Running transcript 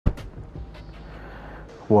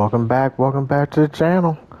Welcome back to the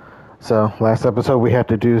channel. So, last episode we had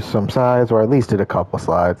to do some sides, or at least did a couple of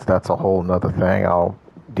slides. That's a whole nother thing. I'll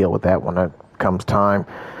deal with that when it comes time.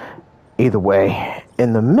 Either way,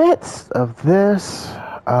 in the midst of this,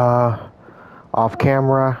 off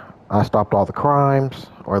camera, I stopped all the crimes,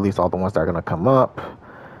 or at least all the ones that are going to come up.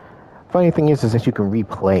 Funny thing is that you can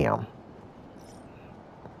replay them.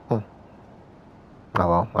 Oh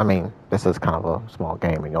well, I mean, this is kind of a small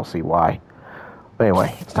game, and you'll see why. But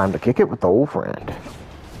anyway, it's time to kick it with the old friend.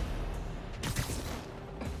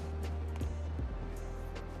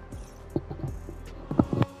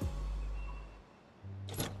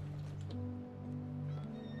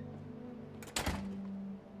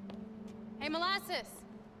 Hey, Molasses!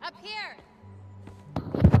 Up here!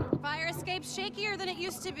 Fire escape's shakier than it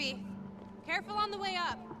used to be. Careful on the way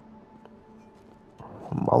up.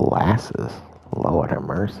 Molasses. Lord have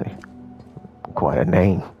mercy. Quite a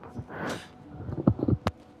name.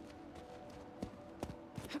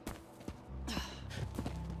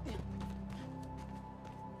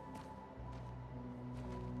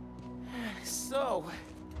 So,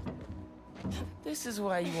 this is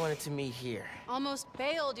why you wanted to meet here. Almost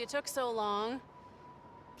bailed you took so long.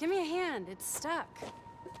 Give me a hand, it's stuck.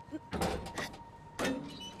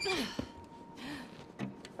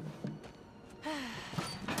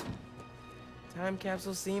 Time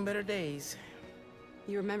capsule's seen better days.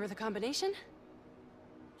 You remember the combination?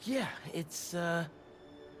 Yeah, it's, man,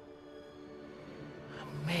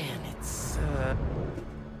 it's,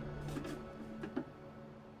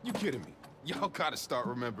 You kidding me? Y'all gotta start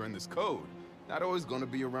remembering this code. Not always gonna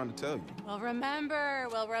be around to tell you. We'll remember.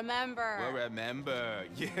 Well, remember.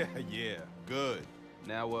 Yeah. Good.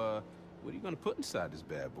 Now, what are you gonna put inside this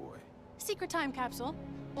bad boy? Secret time capsule.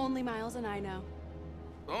 Only Miles and I know.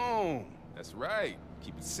 Boom! That's right.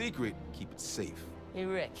 Keep it secret, keep it safe. Hey,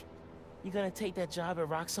 Rick. You gonna take that job at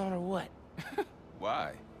Roxxon or what?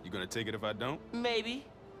 Why? You gonna take it if I don't? Maybe.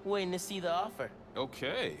 Waiting to see the offer.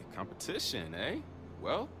 Okay, competition, eh?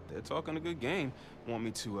 Well, they're talking a good game. Want me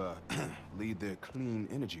to, lead their clean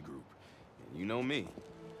energy group. And you know me.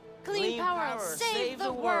 Clean power, save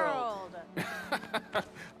the world!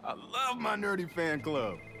 I love my nerdy fan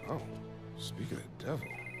club. Oh, speaking of the devil,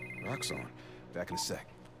 Roxxon. Back in a sec.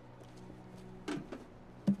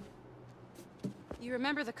 You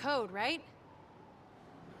remember the code, right?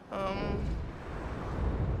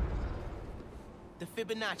 The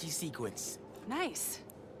Fibonacci sequence. Nice.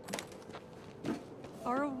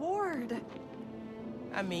 A reward.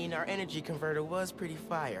 I mean, our energy converter was pretty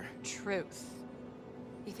fire. Truth.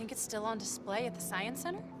 You think it's still on display at the Science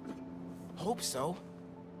Center? Hope so.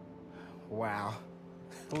 Wow.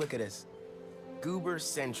 Look at this. Goober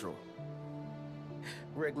Central.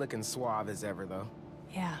 Rick looking suave as ever, though.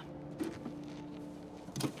 Yeah.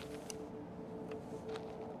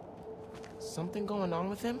 Something going on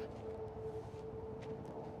with him?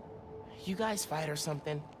 You guys fight or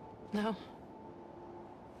something? No.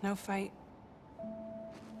 No fight.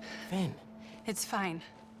 Finn, It's fine.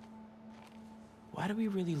 why do we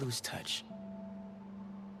really lose touch?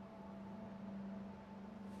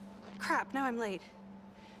 Crap, now I'm late.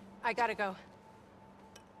 I gotta go.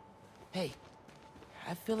 Hey,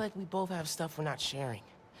 I feel like we both have stuff we're not sharing.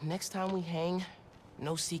 Next time we hang,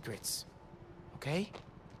 no secrets. Okay?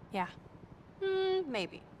 Yeah.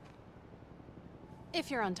 Maybe. If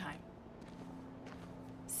you're on time.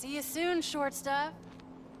 See you soon, short stuff.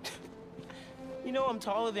 You know I'm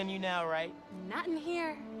taller than you now, right? Not in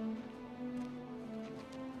here.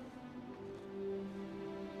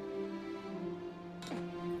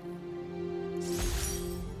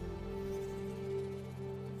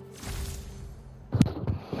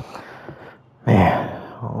 Man,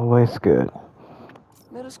 always good.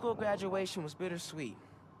 Middle school graduation was bittersweet.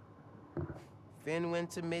 Finn went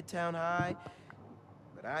to Midtown High,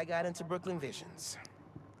 but I got into Brooklyn Visions.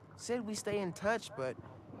 Said we stay in touch, but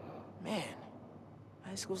man,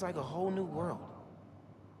 high school's like a whole new world.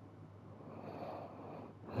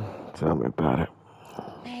 Tell me about it.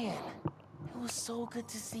 Man, it was so good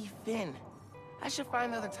to see Finn. I should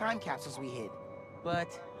find the other time capsules we hid, but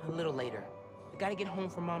a little later. I gotta get home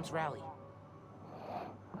for Mom's rally.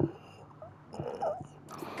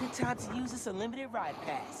 Good time to use this unlimited ride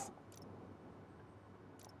pass.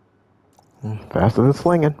 Faster than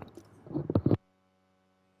slinging.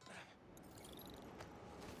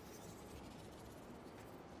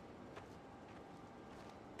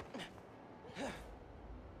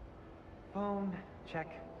 Phone, check.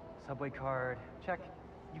 Subway card, check.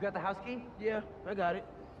 You got the house key? Yeah, I got it.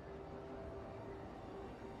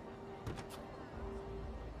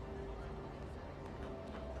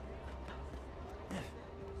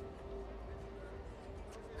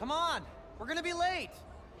 Come on! We're gonna be late!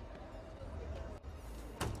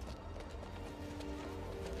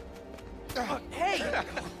 Hey!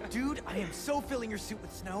 Dude, I am so filling your suit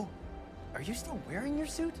with snow. Are you still wearing your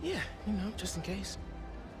suit? Yeah, you know, just in case.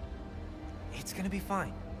 It's gonna be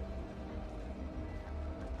fine.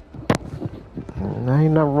 Ain't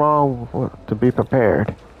nothing wrong to be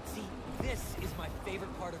prepared. See, this is my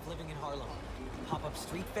favorite part of living in Harlem. Pop-up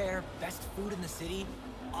street fair, best food in the city,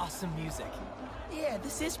 awesome music. Yeah,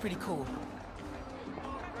 this is pretty cool.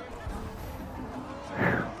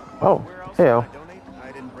 Oh, hell.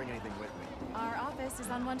 I didn't bring anything with me. Our office is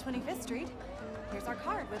on 125th Street. Here's our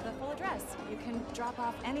card with the full address. You can drop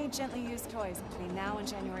off any gently used toys between now and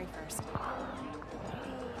January 1st.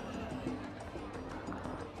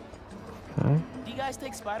 Okay. Do you guys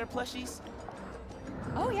take spider plushies?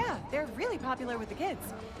 Oh yeah, they're really popular with the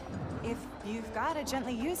kids. If you've got a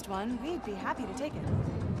gently used one, we'd be happy to take it.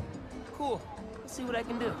 Cool. Let's see what I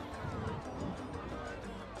can do.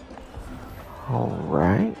 All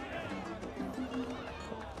right.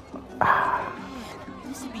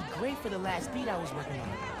 This would be great for the last beat I was working on.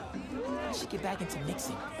 I should get back into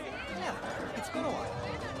mixing. Yeah, it's been a while.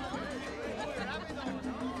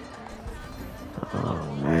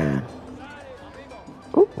 Oh man.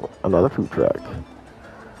 Ooh, another food truck.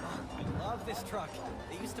 I love this truck.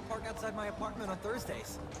 They used to park outside my apartment on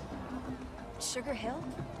Thursdays. Sugar Hill?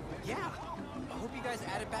 Yeah. I hope you guys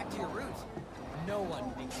add it back to your roots. No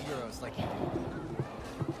one makes gyros like you do.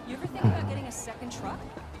 You ever think about getting a second truck?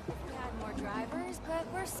 We had more drivers, but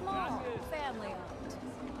we're small, family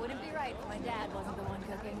owned. Wouldn't be right if my dad wasn't the one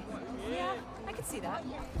cooking. Yeah, I could see that.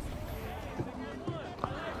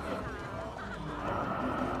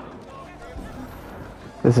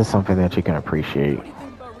 This is something that you can appreciate.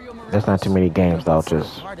 There's not too many games that'll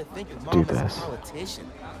just Hard to think of do Mom as a this. politician.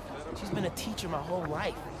 She's been a teacher my whole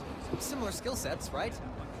life. Similar skill sets, right?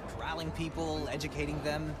 Corralling people, educating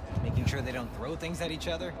them, making sure they don't throw things at each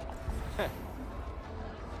other.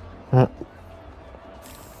 Hmm.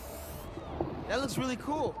 That looks really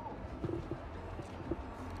cool.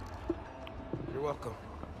 You're welcome.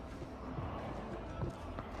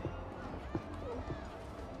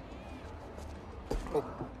 Oh.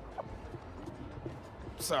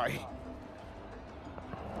 Sorry.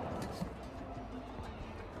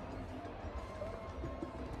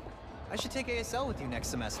 I should take ASL with you next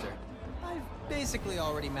semester. I've basically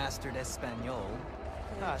already mastered Espanol.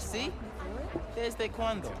 Ah, see? Desde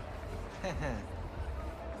cuando?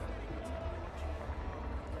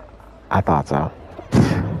 I thought so.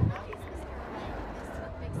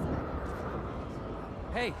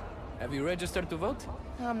 Hey, have you registered to vote?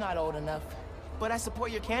 I'm not old enough, but I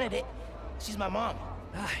support your candidate. She's my mom.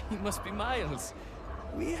 Ah, you must be Miles.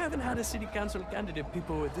 We haven't had a city council candidate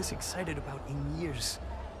people were this excited about in years.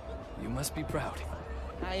 You must be proud.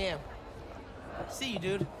 I am. See you,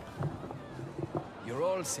 dude. You're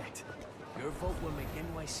all set. Your vote will make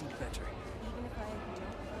NYC better. Even if I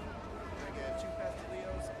I get 2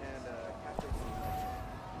 pastelitos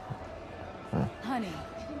and Honey.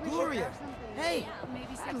 Gloria! Hey!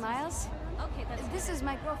 Hi, Miles. Okay, This is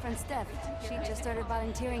my girlfriend, Steph. She just started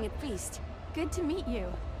volunteering at Feast. Good to meet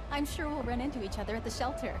you. I'm sure we'll run into each other at the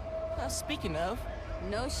shelter. Speaking of,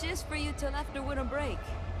 No shifts for you till after winter break.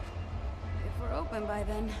 If we're open by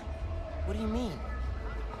then. what do you mean?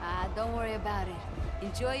 Ah, don't worry about it.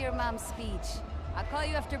 Enjoy your mom's speech. I'll call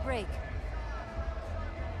you after break.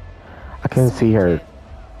 I can see her.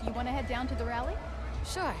 Do you want to head down to the rally?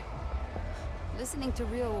 Sure. Listening to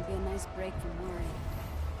Rio will be a nice break from worry.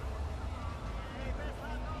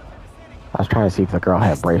 I was trying to see if the girl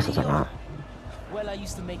had braces or Leo. not. Well, I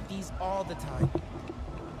used to make these all the time.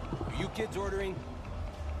 Are you kids ordering?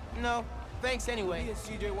 No, thanks anyway. Me and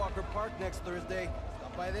CJ Walker Park next Thursday.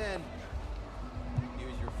 Stop by then.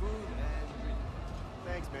 Use your food and...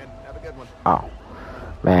 Thanks, man. Have a good one. Oh,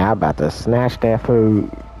 man, I'm about to snatch that food.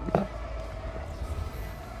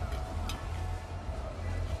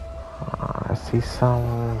 I see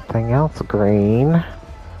something else green.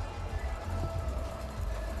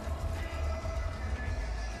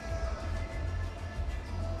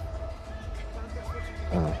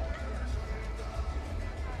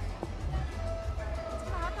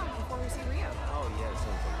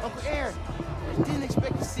 Uncle Aaron, didn't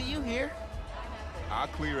expect to see you here. I'll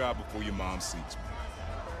clear out before your mom sees me.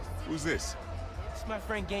 Who's this? It's my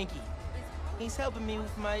friend Genki. He's helping me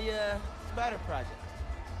with my, spider project.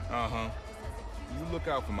 Uh-huh. You look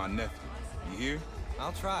out for my nephew. You hear?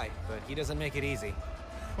 I'll try, but he doesn't make it easy.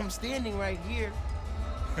 I'm standing right here.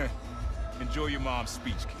 Enjoy your mom's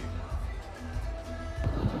speech, kid.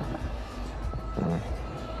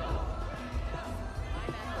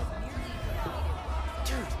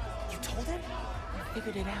 Dude,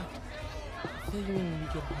 figured it out. I'll fill you in when we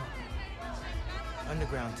get home.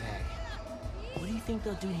 Underground tag. What do you think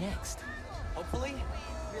they'll do next? Hopefully,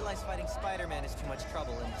 realize fighting Spider-Man is too much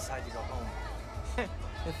trouble and decide to go home.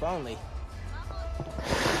 If only.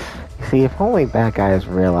 See, if only bad guys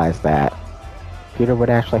realized that, Peter would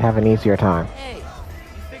actually have an easier time. Hey, you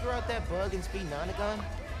figure out that bug in Speed Nonagon?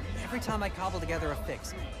 Every time I cobble together a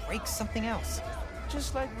fix, it breaks something else.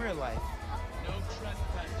 Just like real life.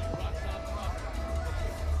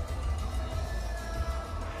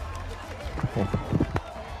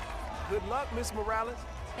 Good luck, Miss Morales.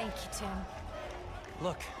 Thank you, Tim.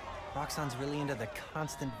 Look, Roxxon's really into the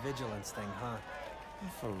constant vigilance thing, huh?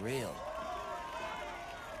 For real.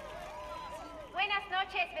 Buenas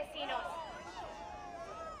noches, vecinos.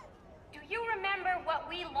 Do you remember what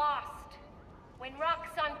we lost when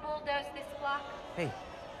Roxxon bulldozed this block? Hey,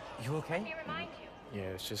 you okay? Let me remind you. Yeah,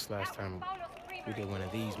 it's just last time we did one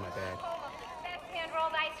of these, my bad. Home of the best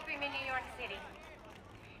hand-rolled ice cream in New York City.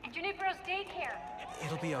 And Junipero's daycare.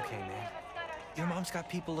 It'll be okay, man. Your mom's got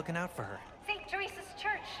people looking out for her. St. Teresa's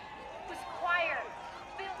Church, whose choir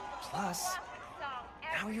built the Plus, song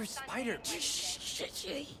now every you're Sunday. Spider.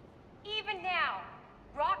 Even now,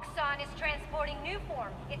 Roxxon is transporting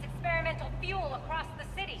Newform, its experimental fuel, across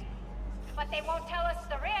the city. But they won't tell us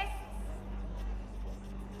the risks.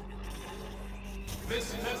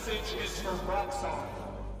 This message is for Roxxon.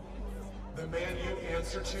 The man you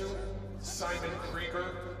answer to, Simon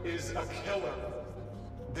Krieger, is a killer.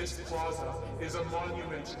 This plaza is a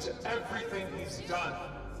monument to everything he's done.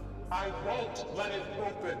 I won't let it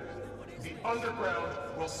open. The underground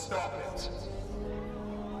will stop it.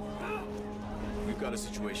 We've got a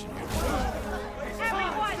situation here.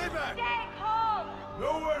 Everyone, stay calm!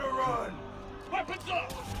 Nowhere to run! Weapons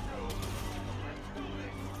up!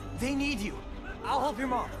 They need you. I'll help your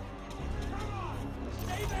mom.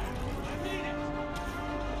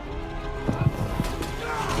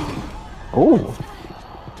 Ooh.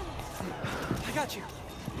 I got you.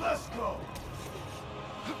 Let's go!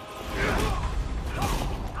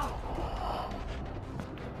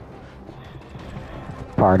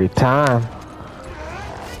 Party time.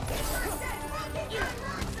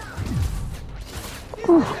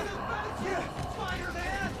 Whew.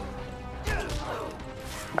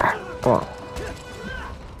 Come on.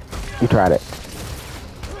 You tried it.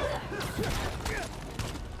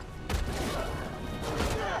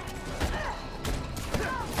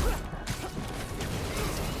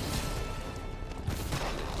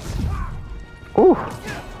 Ooh.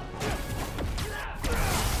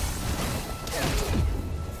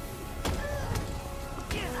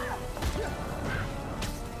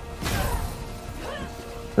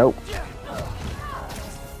 Nope.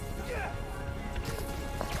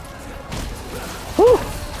 Woo.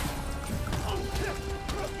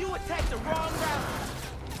 You attacked the wrong route.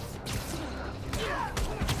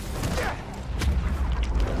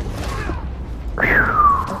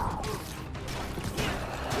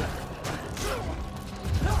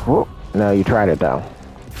 Whoop. No, you tried it though.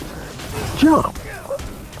 Jump.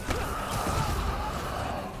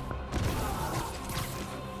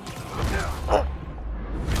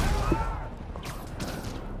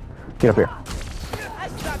 Get up here. I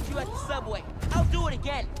stopped you at the subway. I'll do it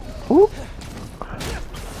again. Whoop.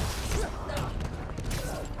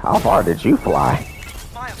 How far did you fly?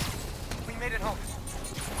 Miles, we made it home.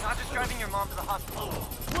 Not just driving your mom to the hospital.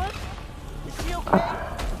 What? Is she okay?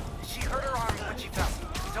 She hurt her arm when she fell.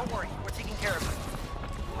 Don't worry, we're taking care of her.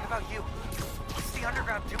 What about you? What's the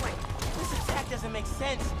underground doing? This attack doesn't make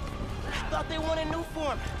sense. I thought they wanted new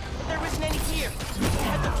form, but there isn't any here.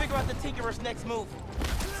 I have to figure out the Tinkerer's next move.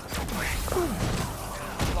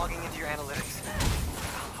 Logging into your analytics.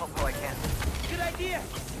 Help while I can. Good idea.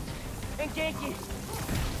 And Genki,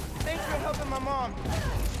 thanks for helping my mom.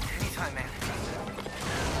 Anytime, man.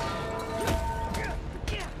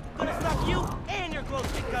 Gonna stop you and your glow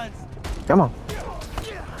stick guns. Come on.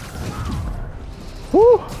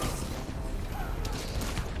 Woo.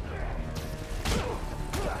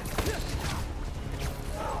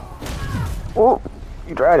 Oh,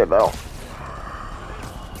 you tried it though.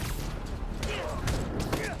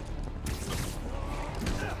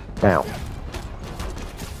 Down.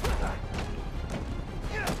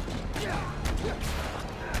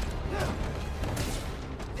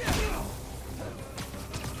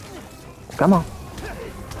 Come on.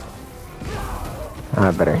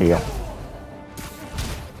 I better heal.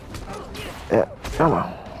 Yeah, come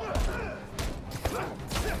on.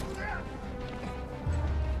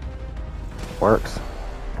 Works.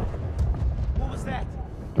 What was that?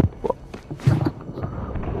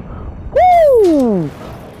 Woo!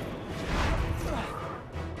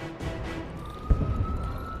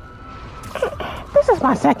 It's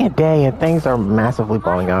my second day and things are massively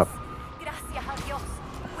blowing up. Gracias a Dios.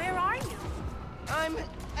 Where are you? I'm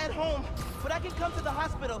at home, but I can come to the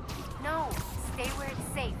hospital. No, stay where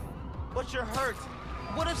it's safe. But you're hurt.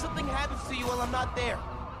 What if something happens to you while I'm not there?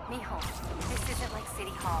 Mijo, this isn't like City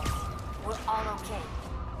Hall. We're all okay.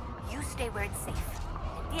 You stay where it's safe.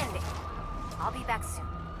 Entiende? I'll be back soon.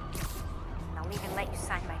 And I'll even let you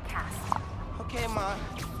sign my cast. Okay, Ma.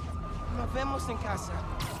 Nos vemos en casa.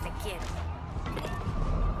 Te quiero.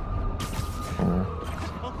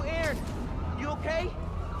 Uncle Aaron, you okay?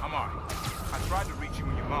 I'm alright. I tried to reach you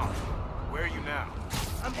and your mom. Where are you now?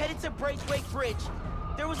 I'm headed to Braithwaite Bridge.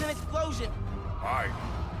 There was an explosion. Alright.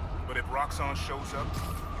 But if Roxxon shows up,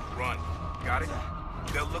 run. Got it?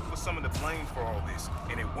 They'll look for some of the blame for all this,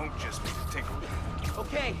 and it won't just be the Tinkerer.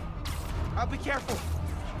 Okay. I'll be careful.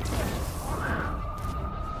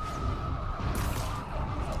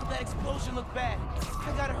 That explosion looked bad.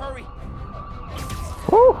 I gotta hurry.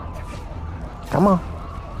 Woo! Come on.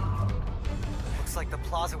 Looks like the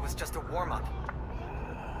plaza was just a warm-up.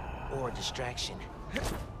 Or a distraction.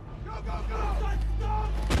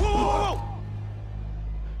 Whoa!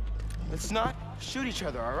 Let's not shoot each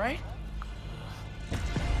other, all right?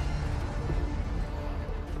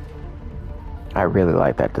 I really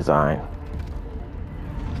like that design.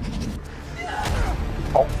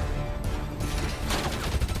 Oh.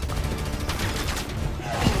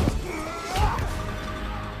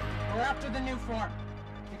 We're after the new form.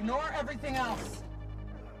 Ignore everything else.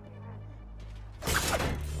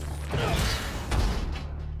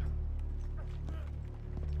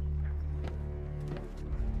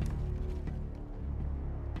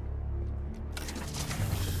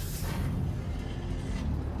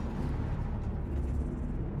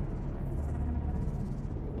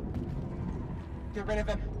 Get rid of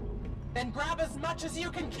him. Then grab as much as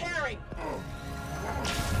you can carry.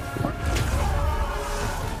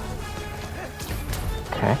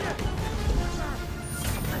 Okay.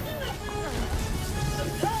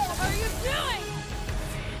 What are you doing?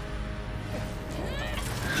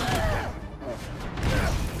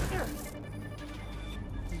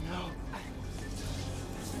 No.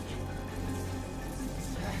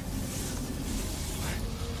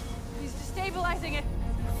 He's destabilizing it.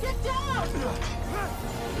 Get down!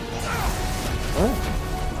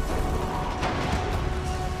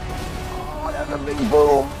 Oh, that's a big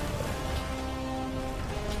boom.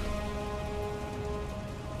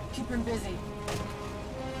 Keep him busy.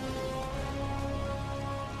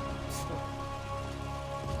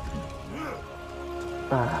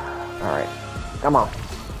 Alright. Come on.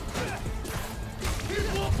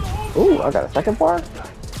 Ooh, I got a second bar?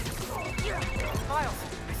 Miles,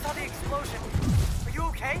 I saw the explosion. Are you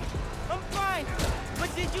okay? I'm fine.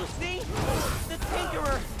 But did you see? The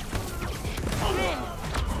Tinkerer. Finn.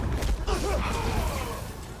 Oh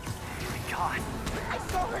my god. I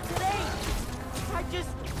saw her today. If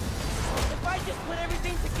I just put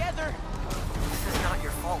everything together. This is not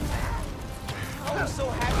your fault, man. I was so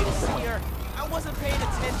happy to see her. I wasn't paying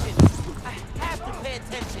attention. I have to pay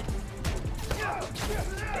attention.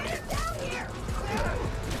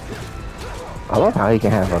 I love how he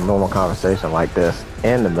can have a normal conversation like this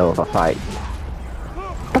in the middle of a fight.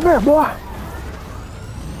 Come here, boy.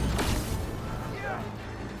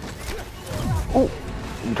 Ooh,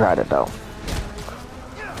 you tried it though.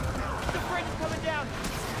 The bridge is coming down.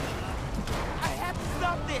 I have to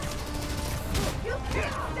stop this. You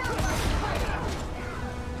can't stop us.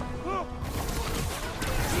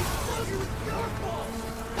 It was your fault.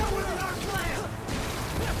 That wasn't our plan.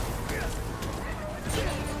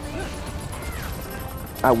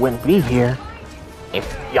 I wouldn't be here if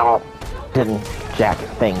y'all didn't jack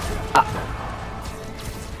things up.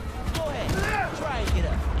 Go ahead. Try and get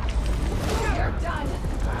up. You're done.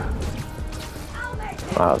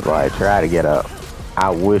 I was like, try to get up.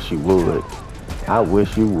 I wish you would. I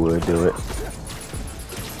wish you would do it.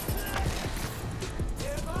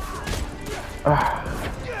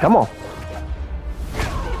 Come on.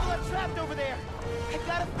 People are trapped over there. I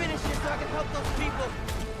gotta finish it so I can help those people.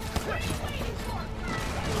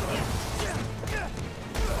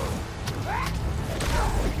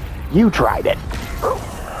 You tried it.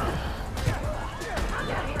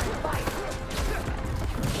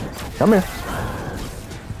 Come here.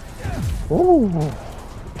 Ooh.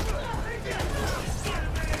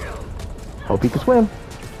 Hope you can swim.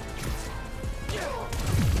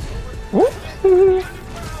 Ooh.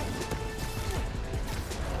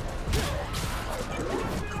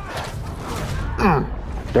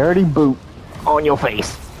 Dirty boot on your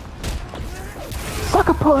face.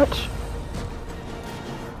 Sucker punch.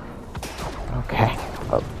 Okay.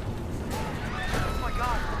 Oh. Oh my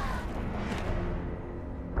god.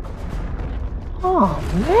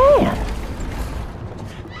 Man!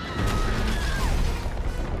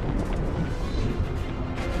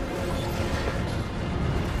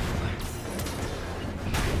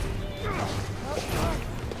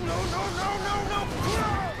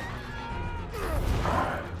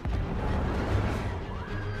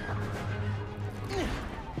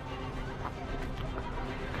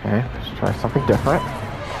 Okay, let's try something different.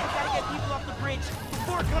 Gotta get people off the bridge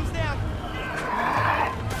before it comes down.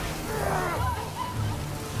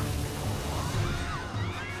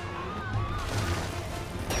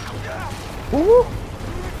 Ooh.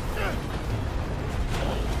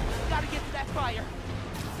 Gotta get to that fire.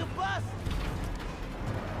 It's a bus.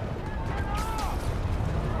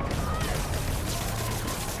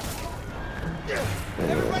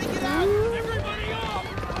 Everybody get out! Everybody off!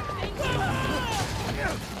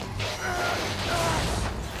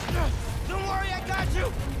 Don't worry, I got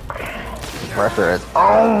you. Pressure is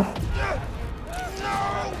on.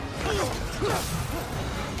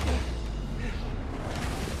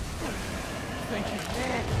 Thank you.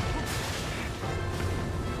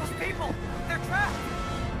 Those people, they're trapped.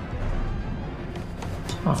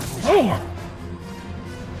 Oh man.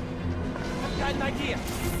 I've got an idea.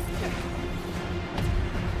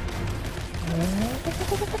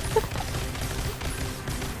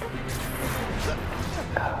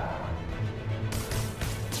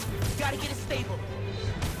 Gotta get it stable.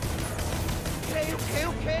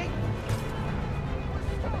 Okay.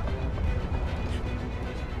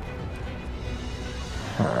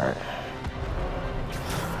 Alright.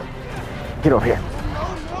 Get over here.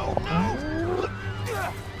 No.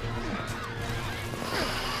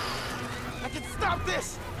 I can stop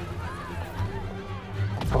this.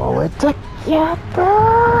 Pull it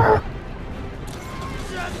together.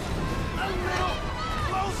 Just a little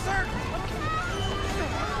closer.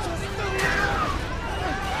 Just a little.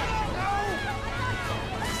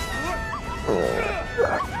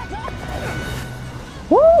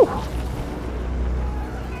 Woo!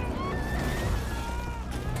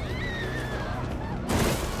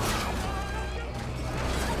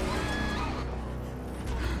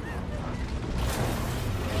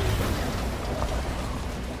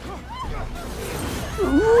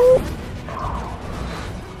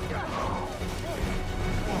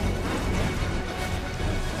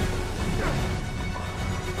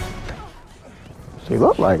 She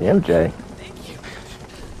looked like MJ.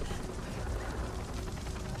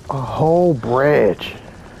 A whole bridge.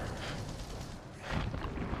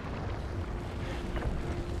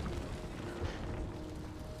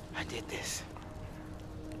 I did this.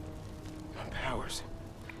 My powers.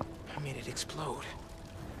 I made it explode.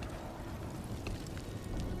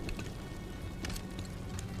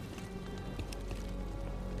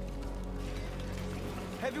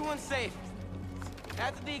 Everyone's safe.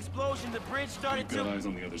 After the explosion, the bridge started We've got eyes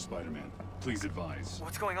on the other Spider-Man. Please advise.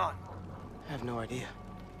 What's going on? I have no idea.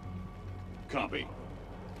 Copy.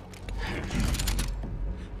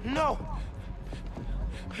 No!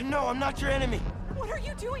 No, I'm not your enemy. What are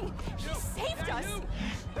you doing? He saved us.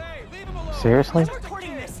 Hey, leave him alone. Seriously? I'm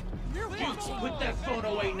recording this. You're watching. Put that phone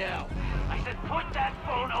away now. I said put that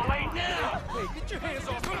phone away now. Hey, get your hands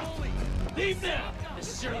off me. Leave now. This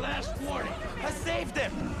is your last warning. I saved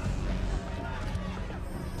him.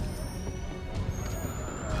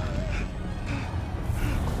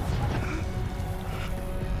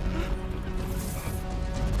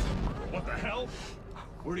 What the hell?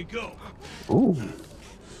 Where'd he go? Ooh.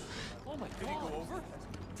 Oh my God. Did he go over?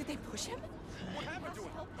 Did they push him? What happened to him?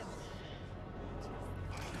 Help him.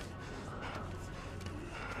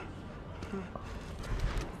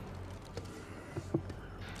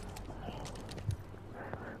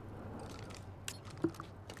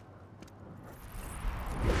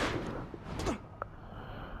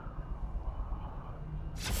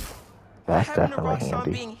 That's What happened to definitely Roxxon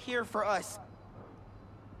handy. being here for us?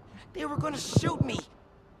 They were gonna shoot me.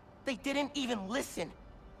 They didn't even listen.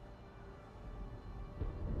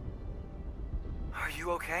 Are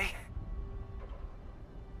you okay?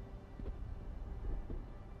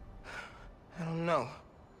 I don't know.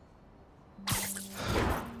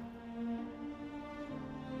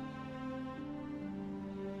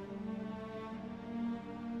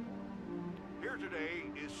 Here today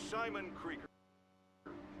is Simon Krieger,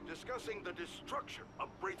 discussing the destruction of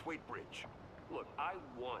Braithwaite Bridge. Look, I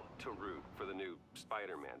want to root for the new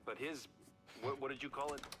Spider-Man, but his, what did you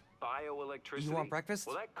call it? Bioelectricity? You want breakfast?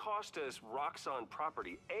 Well, that cost us Roxxon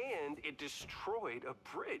property, and it destroyed a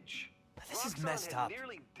bridge. This is Roxxon messed had up.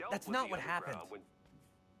 nearly dealt That's with not the what happened. underground when-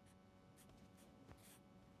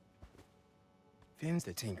 Finn's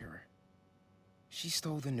the Tinkerer. She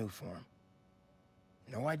stole the new form.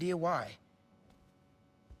 No idea why.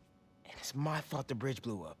 It's my fault the bridge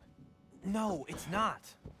blew up. No, it's not.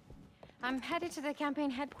 I'm headed to the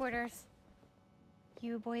campaign headquarters.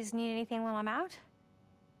 You boys need anything while I'm out?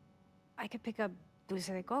 I could pick up dulce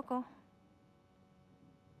de coco.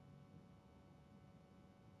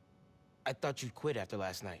 I thought you'd quit after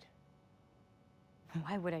last night.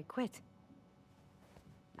 Why would I quit?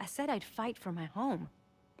 I said I'd fight for my home.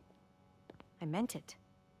 I meant it.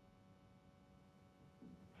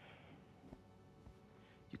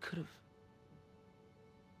 You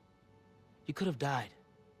could have died.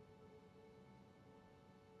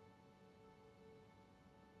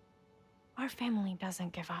 Our family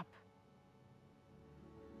doesn't give up.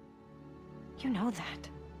 You know that.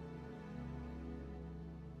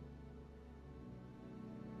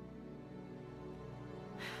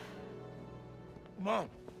 Mom!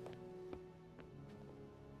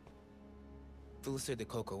 Dulce de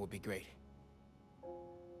coco would be great.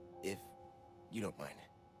 If you don't mind.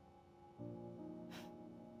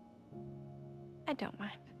 I don't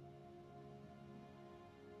mind.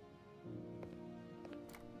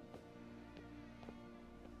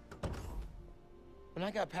 When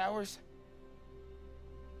I got powers,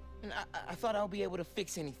 and I thought I would be able to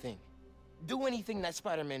fix anything. Do anything that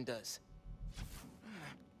Spider-Man does.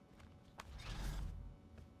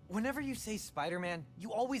 Whenever you say Spider-Man,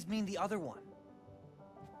 you always mean the other one.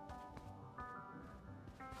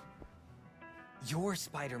 You're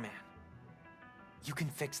Spider-Man. You can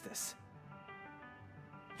fix this.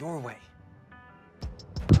 Your way.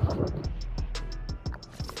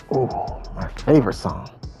 Ooh, my favorite song.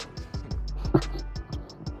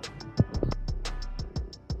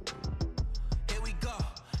 Here we go.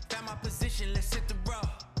 Found my position, let's hit the road.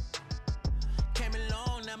 Came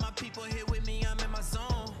along, now my people here with me, I'm in my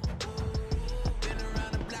zone. Been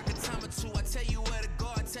around the block a time or two. I tell you where to go,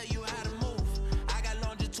 I tell you how to move. I got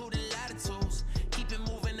longitude and latitudes. Keep it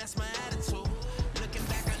moving, that's my attitude. Looking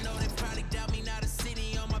back, I know they probably doubt me. Now the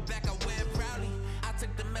city on my back, I wear it proudly. I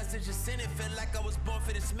took the message and sent it, felt like I was born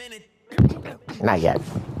for this minute. Not yet.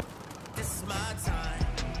 This is my time.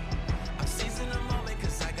 I'm seizing the moment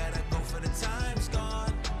cause I gotta go for the time's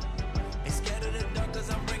gone. Ain't scared of the dark cause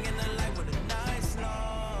I'm bringing the light with a nice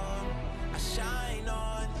long. I shine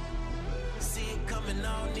on. See it coming,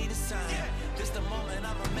 I don't need a sign. Just a moment,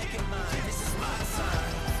 I'ma make it mine. This is my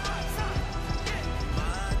time. My time,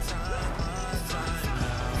 my time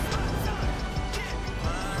now.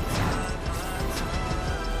 My time, my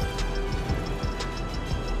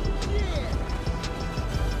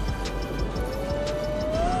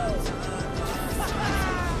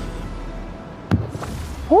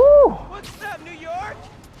Woo! What's up, New York?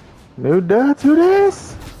 New duds, who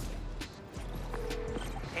this?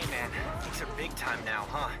 Hey man, things are big time now,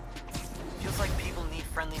 huh? Feels like people need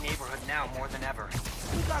friendly neighborhood now more than ever.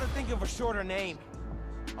 You gotta think of a shorter name.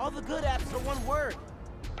 All the good apps are one word.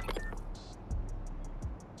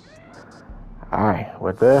 Alright,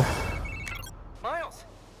 with this. Miles!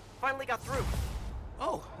 Finally got through.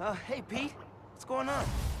 Oh, hey Pete. What's going on?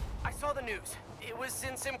 I saw the news. It was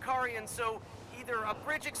in Simkarian, so either a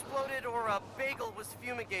bridge exploded or a bagel was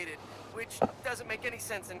fumigated, which doesn't make any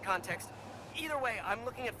sense in context. Either way, I'm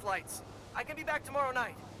looking at flights. I can be back tomorrow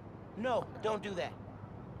night. No, don't do that.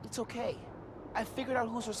 It's okay. I figured out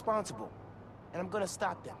who's responsible. And I'm gonna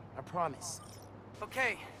stop them, I promise.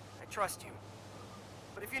 Okay, I trust you.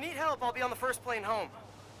 But if you need help, I'll be on the first plane home.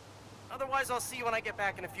 Otherwise, I'll see you when I get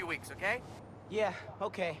back in a few weeks, okay? Yeah,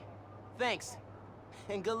 okay. Thanks.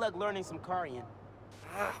 And good luck learning some Karian.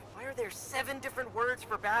 Why are there 7 different words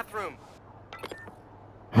for bathroom?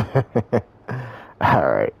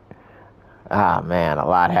 Alright. Ah, man, a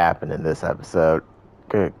lot happened in this episode.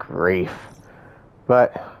 Good grief.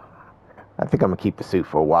 But I think I'm going to keep the suit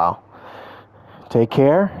for a while. Take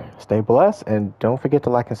care, stay blessed, and don't forget to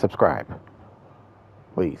like and subscribe.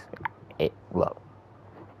 Please. Look,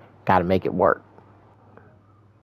 gotta make it work.